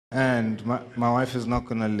And my wife is not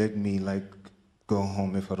gonna let me like go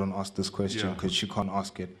home if I don't ask this question because she can't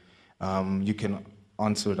ask it. You can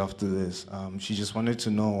answer it after this. She just wanted to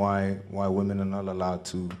know why women are not allowed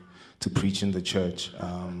to preach in the church.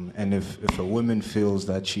 And if a woman feels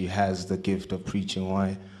that she has the gift of preaching,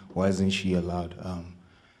 why isn't she allowed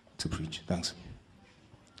to preach? Thanks.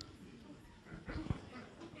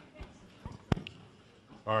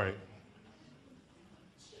 All right.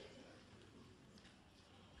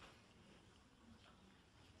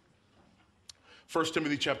 First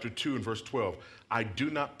Timothy chapter 2 and verse 12. I do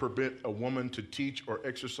not permit a woman to teach or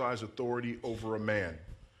exercise authority over a man.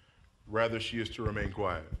 Rather, she is to remain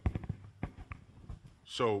quiet.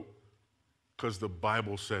 So, because the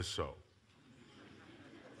Bible says so.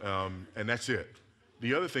 And that's it.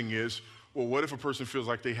 The other thing is, well, what if a person feels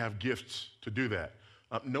like they have gifts to do that?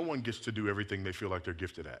 No one gets to do everything they feel like they're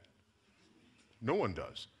gifted at. No one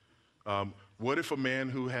does. What if a man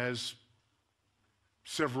who has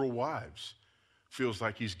several wives feels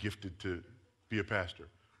like he's gifted to be a pastor?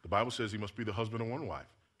 The Bible says he must be the husband of one wife,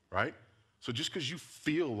 right? So just because you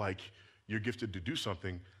feel like you're gifted to do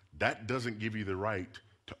something, that doesn't give you the right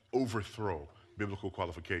to overthrow biblical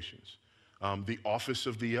qualifications. The office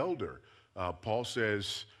of the elder. Paul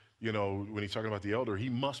says, you know, when he's talking about the elder, he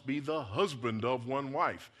must be the husband of one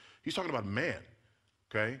wife. He's talking about man,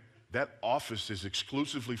 okay? That office is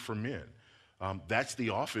exclusively for men. That's the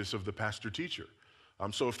office of the pastor-teacher.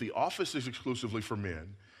 So if the office is exclusively for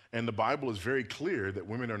men, and the Bible is very clear that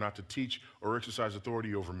women are not to teach or exercise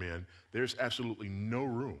authority over men, there's absolutely no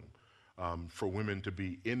room for women to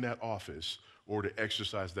be in that office or to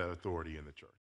exercise that authority in the church.